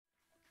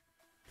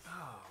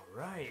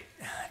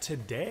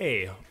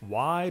Today,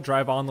 why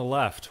drive on the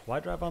left?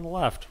 Why drive on the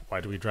left? Why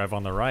do we drive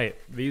on the right?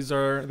 These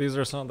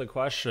are some of the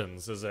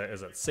questions. Is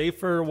it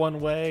safer one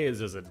way?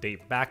 Does it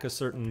date back a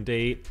certain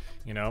date?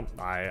 You know,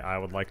 I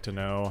would like to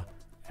know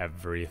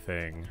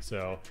everything.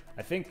 So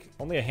I think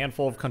only a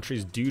handful of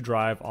countries do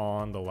drive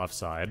on the left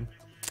side.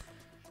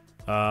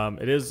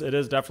 It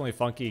is definitely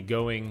funky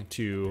going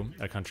to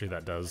a country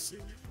that does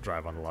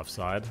drive on the left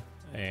side,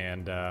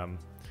 and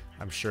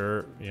I'm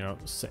sure, you know,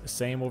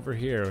 same over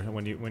here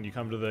when you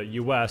come to the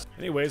U.S.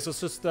 Anyways, let's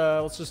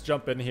just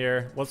jump in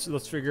here.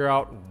 Let's figure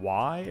out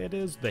why it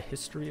is, the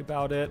history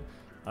about it,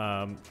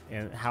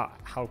 and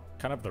how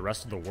kind of the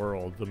rest of the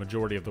world, the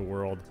majority of the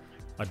world,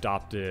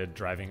 adopted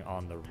driving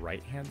on the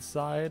right-hand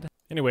side.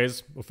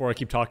 Anyways, before I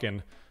keep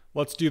talking,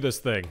 let's do this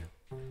thing.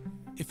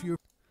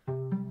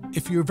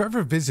 If you've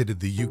ever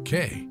visited the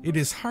UK, it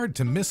is hard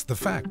to miss the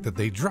fact that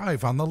they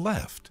drive on the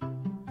left.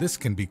 This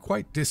can be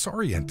quite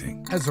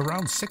disorienting, as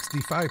around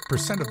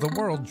 65% of the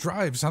world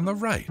drives on the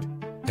right.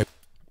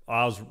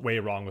 I was way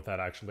wrong with that,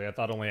 actually. I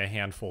thought only a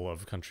handful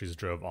of countries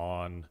drove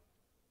on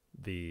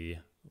the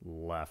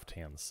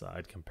left-hand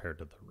side compared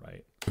to the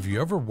right. Have you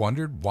ever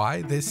wondered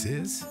why this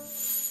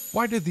is?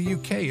 Why did the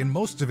UK and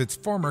most of its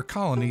former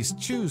colonies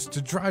choose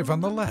to drive on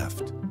the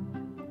left?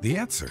 The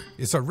answer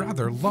is a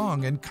rather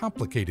long and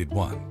complicated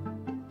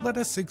one. Let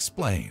us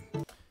explain.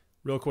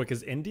 Real quick,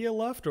 is India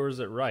left or is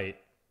it right?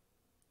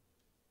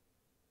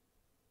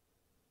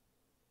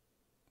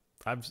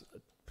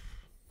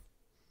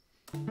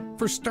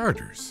 For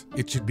starters,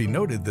 it should be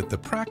noted that the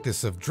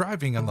practice of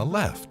driving on the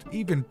left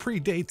even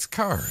predates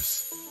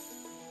cars.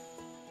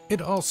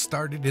 It all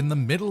started in the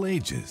Middle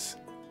Ages,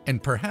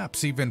 and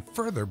perhaps even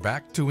further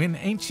back to in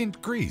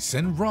ancient Greece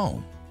and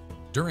Rome.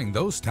 During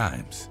those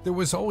times, there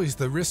was always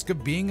the risk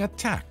of being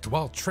attacked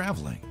while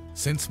traveling.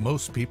 Since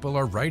most people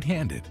are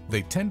right-handed,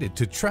 they tended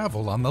to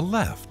travel on the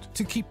left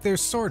to keep their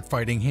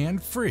sword-fighting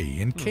hand free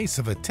in case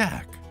of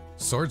attack.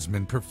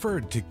 Swordsmen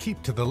preferred to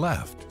keep to the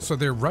left, so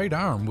their right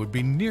arm would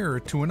be nearer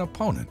to an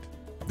opponent.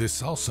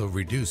 This also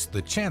reduced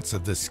the chance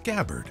of the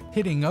scabbard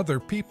hitting other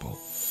people.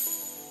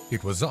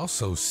 It was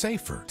also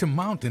safer to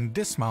mount and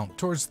dismount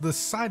towards the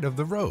side of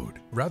the road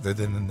rather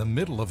than in the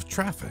middle of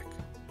traffic.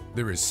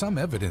 There is some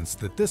evidence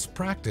that this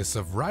practice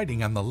of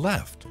riding on the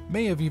left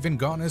may have even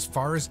gone as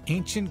far as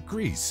ancient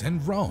Greece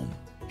and Rome.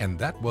 And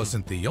that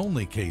wasn't the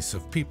only case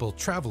of people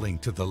traveling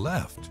to the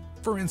left.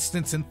 For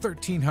instance, in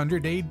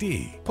 1300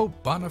 AD,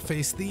 Pope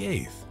Boniface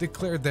VIII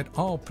declared that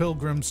all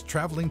pilgrims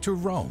traveling to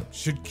Rome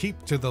should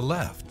keep to the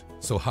left.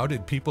 So how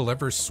did people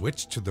ever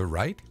switch to the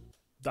right?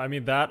 I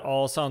mean, that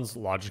all sounds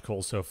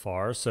logical so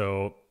far.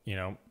 So, you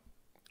know,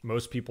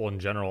 most people in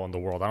general in the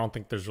world, I don't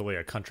think there's really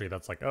a country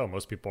that's like, oh,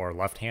 most people are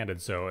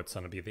left-handed, so it's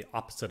going to be the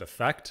opposite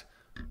effect.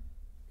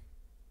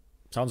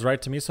 Sounds right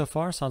to me so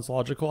far. Sounds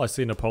logical. I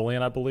see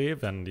Napoleon, I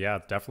believe, and yeah,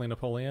 definitely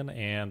Napoleon,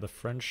 and the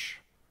French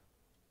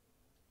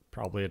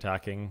probably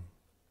attacking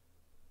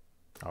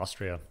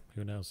Austria.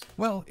 Who knows?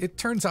 Well, it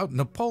turns out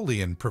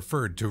Napoleon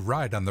preferred to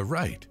ride on the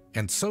right,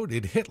 and so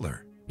did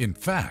Hitler. In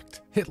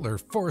fact, Hitler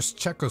forced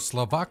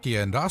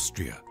Czechoslovakia and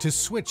Austria to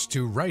switch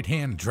to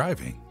right-hand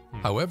driving.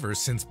 However,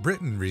 since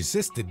Britain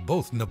resisted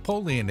both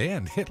Napoleon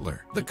and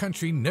Hitler, the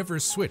country never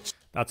switched.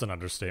 That's an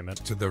understatement.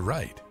 To the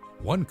right.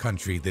 One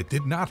country that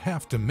did not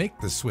have to make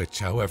the switch,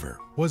 however,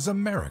 was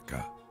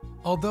America.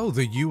 Although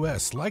the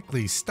US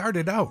likely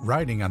started out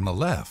riding on the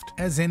left,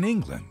 as in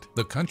England,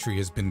 the country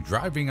has been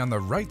driving on the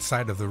right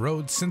side of the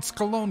road since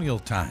colonial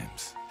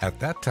times. At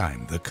that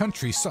time, the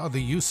country saw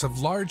the use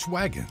of large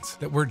wagons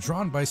that were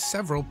drawn by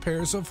several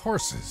pairs of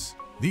horses.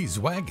 These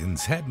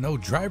wagons had no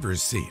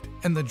driver's seat,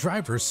 and the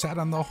driver sat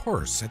on the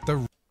horse at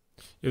the...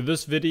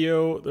 This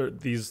video,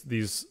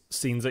 these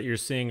scenes that you're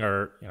seeing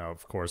are, you know,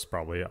 of course,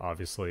 probably,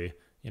 obviously,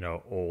 you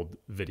know, old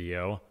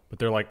video, but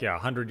they're like, yeah,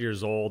 100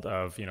 years old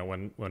of, you know,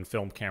 when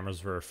film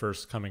cameras were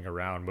first coming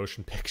around,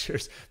 motion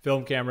pictures,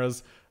 film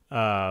cameras.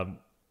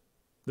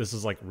 This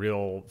is like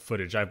real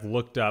footage. I've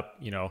looked up,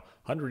 you know,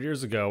 100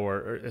 years ago,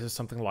 or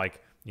something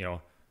like, you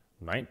know,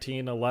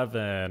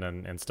 1911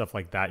 and stuff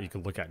like that. You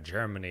could look at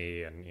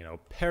Germany and, you know,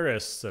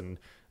 Paris and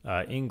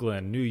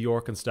England, New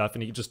York and stuff,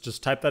 and you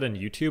just type that in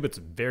YouTube. It's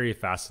very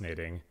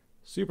fascinating,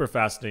 super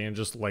fascinating.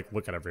 Just like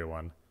look at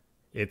everyone.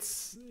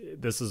 This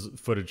is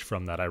footage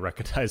from that. I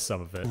recognize some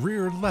of it.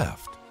 Rear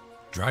left.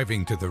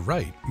 Driving to the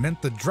right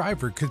meant the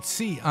driver could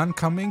see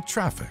oncoming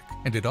traffic,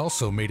 and it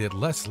also made it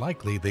less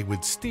likely they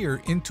would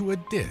steer into a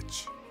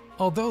ditch.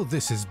 Although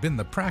this has been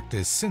the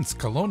practice since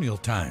colonial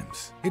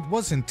times, it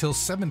was until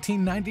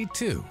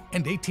 1792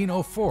 and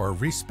 1804,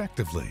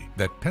 respectively,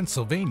 that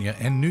Pennsylvania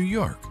and New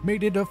York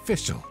made it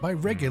official by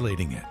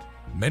regulating it.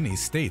 Many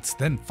states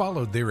then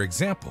followed their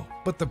example,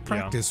 but the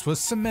practice was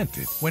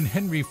cemented when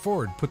Henry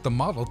Ford put the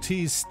Model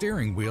T's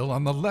steering wheel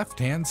on the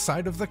left-hand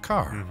side of the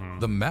car.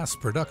 The mass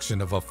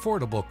production of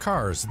affordable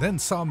cars then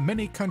saw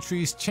many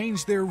countries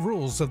change their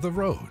rules of the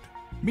road.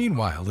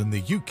 Meanwhile, in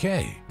the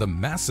UK, the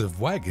massive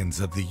wagons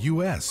of the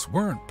US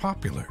weren't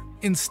popular.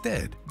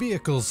 Instead,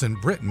 vehicles in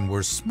Britain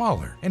were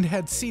smaller and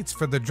had seats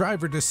for the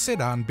driver to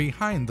sit on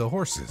behind the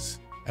horses.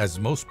 As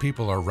most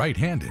people are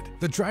right-handed,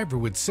 the driver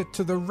would sit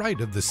to the right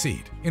of the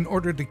seat in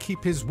order to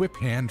keep his whip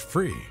hand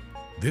free.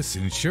 This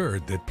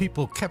ensured that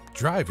people kept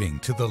driving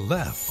to the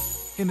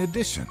left. In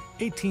addition,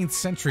 18th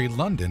century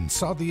London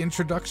saw the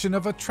introduction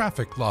of a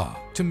traffic law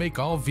to make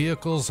all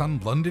vehicles on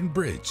London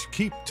Bridge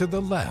keep to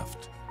the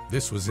left.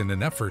 This was in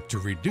an effort to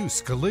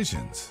reduce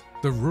collisions.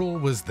 The rule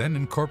was then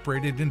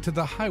incorporated into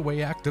the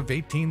Highway Act of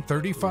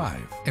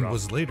 1835 and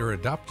was later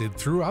adopted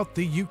throughout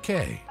the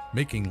UK,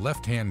 making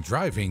left-hand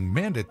driving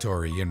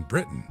mandatory in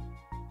Britain.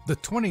 The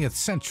 20th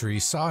century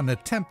saw an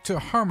attempt to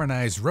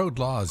harmonize road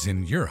laws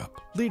in Europe,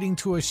 leading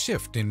to a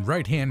shift in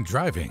right-hand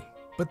driving,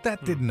 but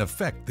that didn't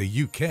affect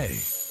the UK.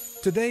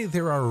 Today,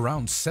 there are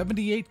around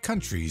 78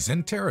 countries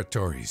and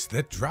territories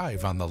that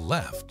drive on the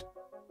left.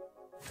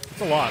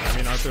 It's a lot. I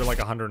mean, aren't there like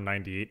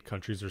 198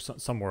 countries or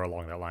somewhere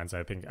along that lines?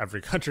 I think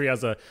every country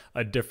has a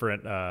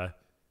different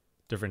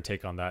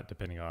take on that,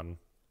 depending on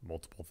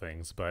multiple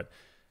things. But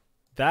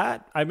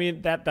that, I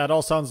mean, that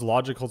all sounds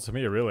logical to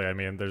me, really. I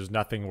mean, there's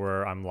nothing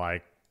where I'm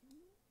like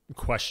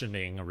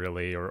questioning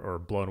really or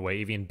blown away,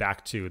 even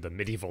back to the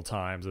medieval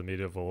times, the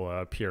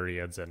medieval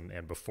periods,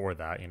 and before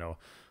that, you know,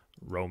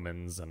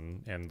 Romans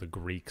and the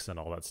Greeks and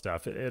all that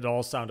stuff. It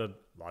all sounded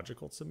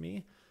logical to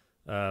me.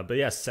 But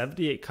yeah,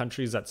 78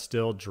 countries that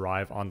still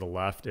drive on the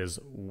left is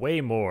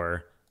way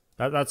more.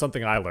 That's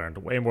something I learned,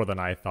 way more than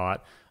I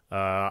thought.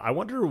 I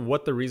wonder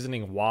what the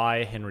reasoning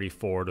why Henry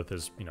Ford, with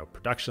his, you know,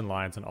 production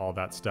lines and all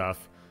that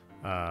stuff,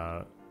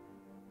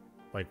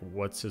 like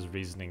what's his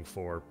reasoning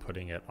for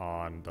putting it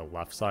on the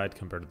left side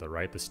compared to the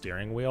right, the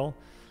steering wheel?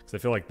 Because I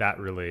feel like that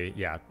really,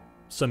 yeah,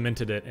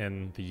 cemented it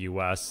in the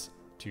U.S.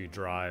 to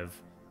drive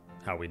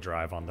how we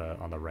drive on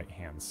the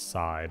right-hand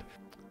side.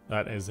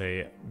 That is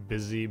a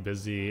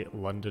busy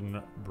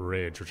London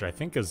Bridge, which I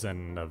think is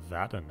in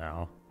Nevada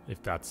now,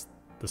 if that's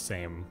the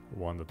same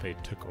one that they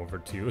took over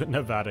to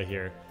Nevada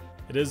here.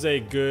 It is a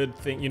good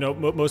thing. You know,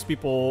 most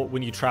people,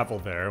 when you travel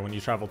there, when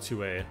you travel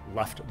to a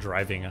left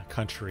driving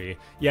country,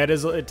 yeah,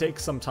 it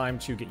takes some time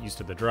to get used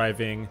to the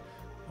driving.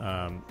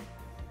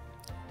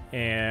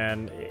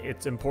 And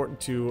it's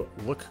important to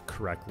look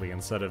correctly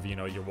instead of, you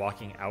know, you're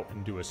walking out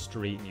into a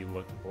street and you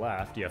look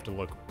left, you have to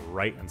look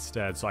right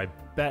instead. So I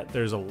bet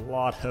there's a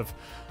lot of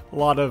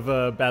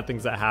bad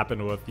things that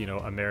happen with, you know,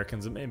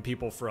 Americans and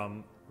people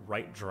from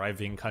right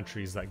driving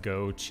countries that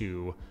go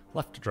to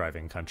left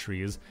driving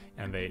countries.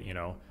 And they, you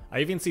know, I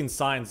even seen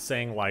signs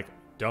saying like,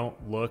 don't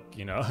look,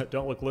 you know,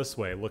 don't look this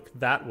way, look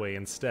that way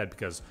instead,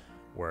 because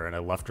we're in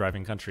a left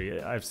driving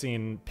country. I've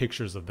seen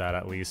pictures of that,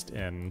 at least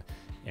in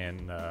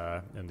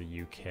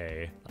the UK.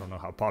 I don't know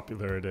how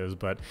popular it is,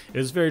 but it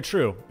is very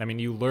true. I mean,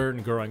 you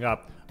learn growing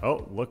up,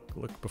 oh,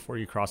 look before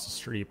you cross the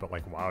street, but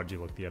like, why would you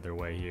look the other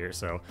way here?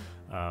 So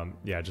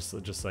yeah,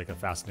 just like a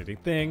fascinating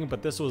thing.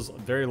 But this was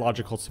very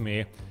logical to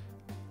me,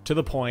 to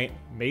the point,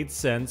 made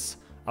sense.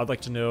 I'd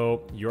like to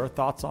know your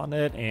thoughts on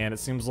it. And it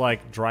seems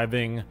like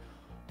driving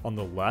on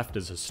the left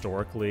is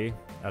historically,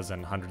 as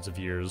in hundreds of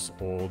years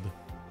old,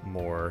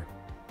 more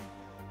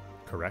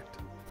correct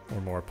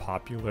or more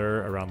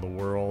popular around the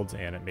world,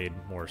 and it made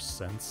more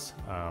sense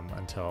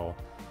until,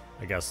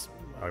 I guess,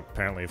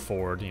 apparently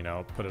Ford, you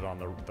know, put it on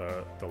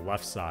the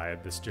left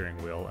side, the steering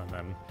wheel, and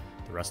then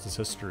the rest is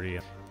history.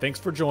 Thanks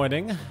for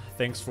joining.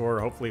 Thanks for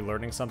hopefully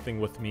learning something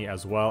with me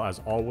as well,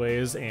 as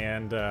always.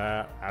 And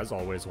as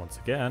always, once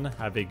again,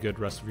 have a good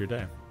rest of your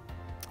day.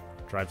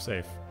 Drive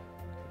safe.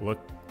 Look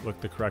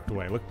the correct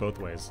way. Look both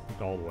ways.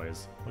 Look all the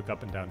ways. Look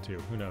up and down too.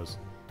 Who knows?